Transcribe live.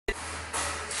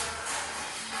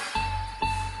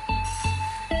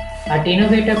At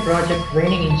Innovator Project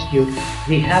Training Institute,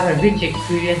 we have a rich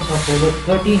experience of over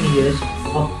 13 years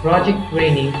of project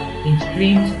training in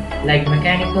streams like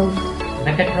mechanical,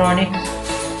 mechatronics,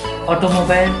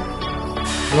 automobile,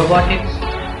 robotics,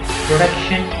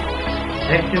 production,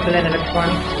 electrical and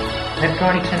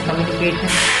electronics and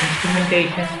communications,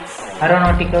 instrumentation,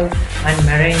 aeronautical and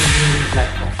marine engineering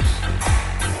platforms.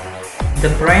 The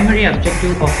primary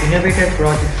objective of Innovator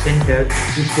Project Center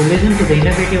is to listen to the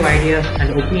innovative ideas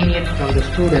and opinions from the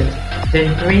students,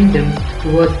 then train them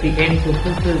towards the end to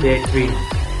fulfill their dreams.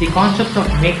 The concept of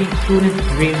making students'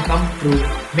 dreams come true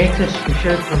makes us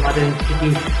special from other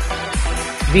institutions.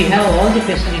 We have all the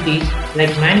facilities like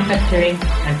manufacturing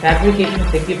and fabrication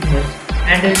of equipment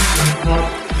handled and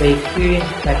taught by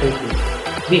experienced faculty.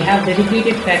 We have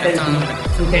dedicated faculty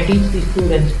who can teach the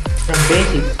students from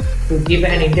basics to give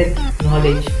an in-depth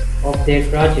knowledge of their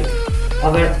project.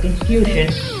 Our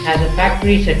institution has a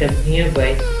factory setup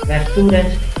nearby where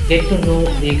students get to know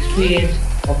the experience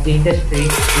of the industry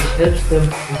which helps them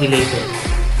in the later.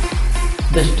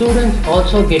 The students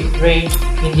also get trained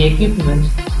in the equipments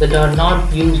that are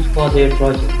not used for their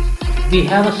projects. We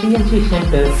have a CNC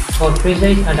center for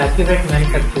precise and accurate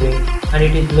manufacturing and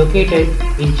it is located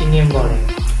in Chinnambalam.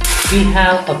 We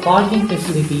have a parking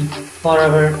facility for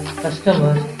our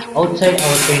customers outside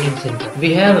our training center.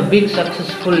 We have a big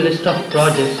successful list of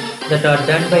projects that are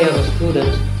done by our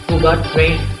students who got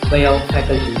trained by our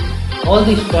faculty. All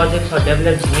these projects are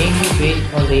developed mainly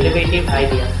based on the innovative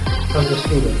ideas from the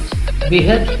students. We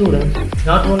help students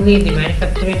not only in the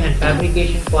manufacturing and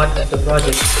fabrication part of the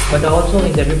project but also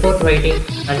in the report writing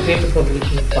and paper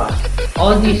publishing part.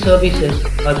 All these services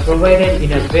are provided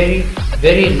in a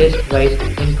very list-wise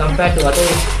when compared to other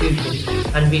institutions,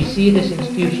 and we see this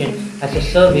institution as a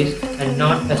service and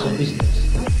not as a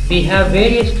business. We have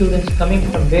various students coming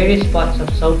from various parts of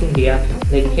South India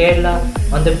like Kerala,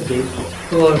 Andhra Pradesh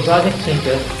to our project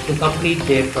center to complete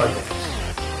their projects.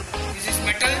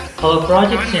 Our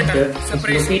project center is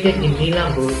located in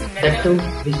Neelambur, that too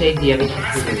beside the aviation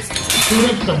village.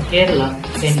 Students from Kerala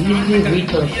can easily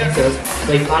reach our center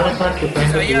by Palakkad to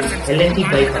Coimbatore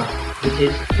LNT bypass, which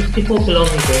is 64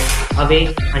 kilometers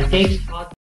away and takes